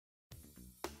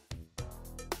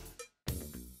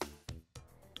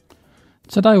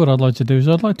Today what I'd like to do is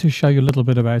I'd like to show you a little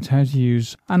bit about how to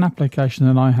use an application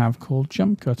that I have called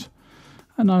Jumpcut,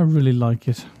 and I really like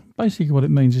it. Basically what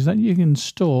it means is that you can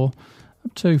store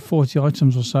up to 40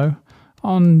 items or so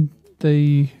on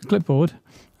the clipboard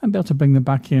and be able to bring them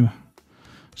back in.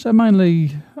 So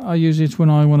mainly I use it when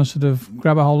I want to sort of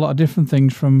grab a whole lot of different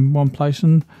things from one place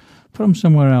and put them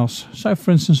somewhere else. So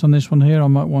for instance on this one here I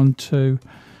might want to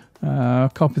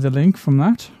copy the link from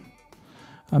that.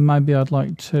 And maybe I'd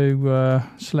like to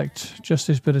select just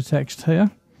this bit of text here.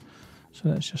 So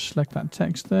let's just select that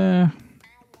text there.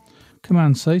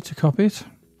 Command C to copy it.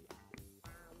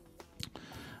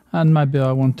 And maybe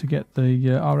I want to get the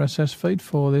RSS feed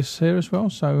for this here as well.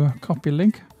 So copy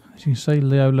link. As you can see,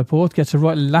 Leo Laporte gets a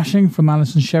right lashing from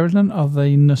Alison Sheridan of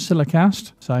the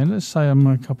Nacilacast. So let's say I'm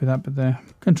going to copy that bit there.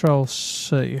 Control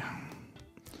C.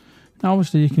 Now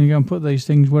obviously you can go and put these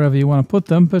things wherever you want to put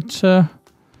them, but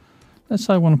let's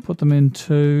say I want to put them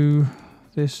into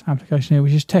this application here,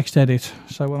 which is text edit.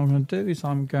 So what I'm going to do is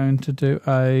I'm going to do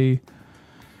a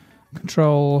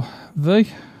Control V, and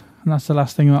that's the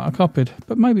last thing that I copied.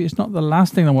 But maybe it's not the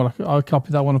last thing that I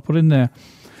copied that I want to put in there.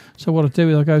 So what I do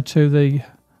is I go to the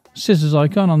scissors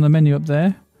icon on the menu up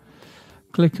there,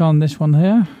 click on this one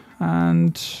here,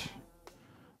 and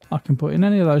I can put in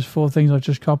any of those 4 things I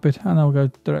just copied, and they'll go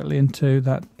directly into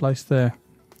that place there.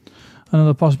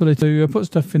 Another possibility to put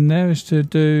stuff in there is to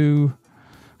do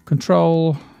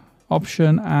Control,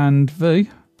 Option and V,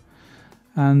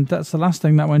 and that's the last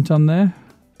thing that went on there.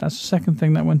 That's the second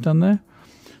thing that went on there.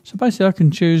 So basically I can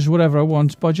choose whatever I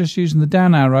want by just using the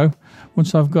down arrow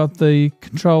once I've got the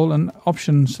Control and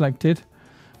Option selected,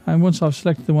 and once I've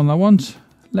selected the one I want,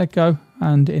 let go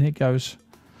and in it goes.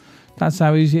 That's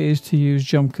how easy it is to use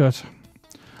Jumpcut.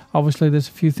 Obviously there's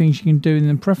a few things you can do in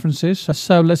the preferences,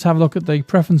 so let's have a look at the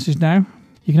preferences now.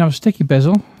 You can have a sticky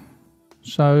bezel,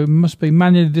 so it must be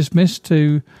manually dismissed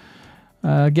to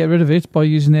get rid of it by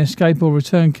using the escape or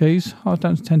return keys. I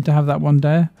don't tend to have that one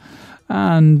there.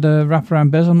 And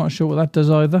wraparound bezel, I'm not sure what that does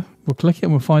either. We'll click it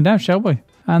and we'll find out, shall we?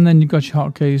 And then you've got your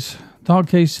hotkeys. The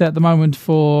hotkeys set at the moment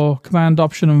for Command,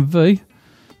 Option and V,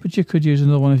 but you could use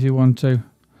another one if you want to.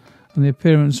 And the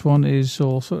appearance one is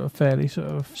all sort of fairly sort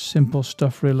of simple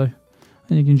stuff really,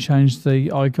 and you can change the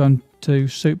icon to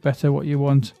suit better what you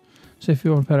want. So if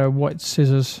you want a pair of white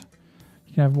scissors,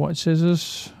 you can have white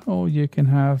scissors, or you can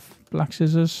have black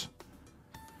scissors,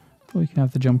 or you can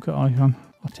have the Jumpcut icon.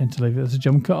 I tend to leave it as a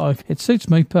Jumpcut icon. It suits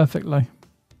me perfectly.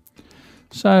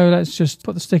 So let's just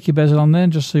put the sticky bezel on there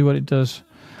and just see what it does.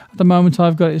 At the moment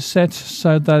I've got it set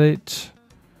so that it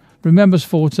remembers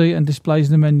 40 and displays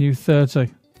in the menu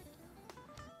 30.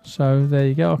 So there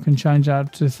you go, I can change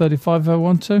that to 35 if I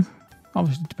want to.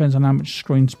 Obviously it depends on how much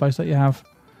screen space that you have.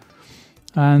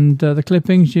 And the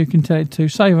clippings you can tell it to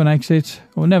save and exit,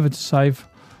 or never to save,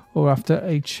 or after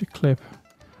each clip.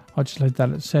 I just leave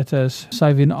that set as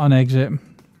saving on exit.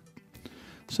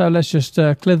 So let's just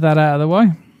clear that out of the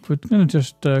way. We're going to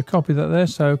just copy that there,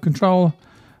 so Control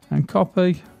and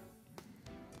copy.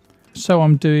 So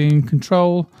I'm doing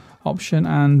Control, Option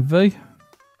and V.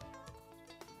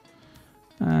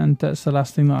 And that's the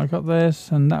last thing that I got there,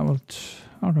 and that will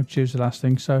I'm going to choose the last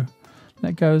thing, so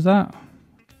let go of that.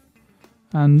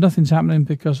 And nothing's happening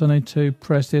because I need to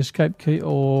press the escape key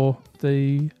or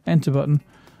the enter button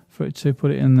for it to put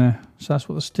it in there. So that's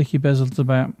what the sticky bezel is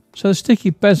about. So the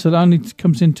sticky bezel only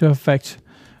comes into effect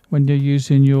when you're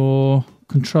using your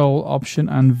Control, Option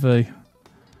and V.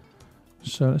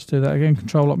 So let's do that again,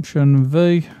 Control, Option,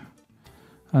 V.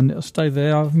 And it'll stay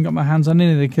there. I haven't got my hands on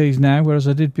any of the keys now, whereas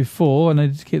I did before, and I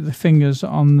need to keep the fingers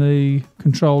on the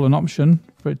Control and Option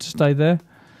for it to stay there.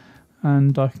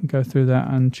 And I can go through that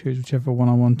and choose whichever one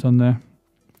I want on there.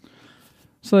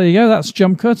 So there you go, that's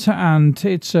Jumpcut, and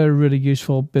it's a really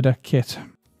useful bit of kit.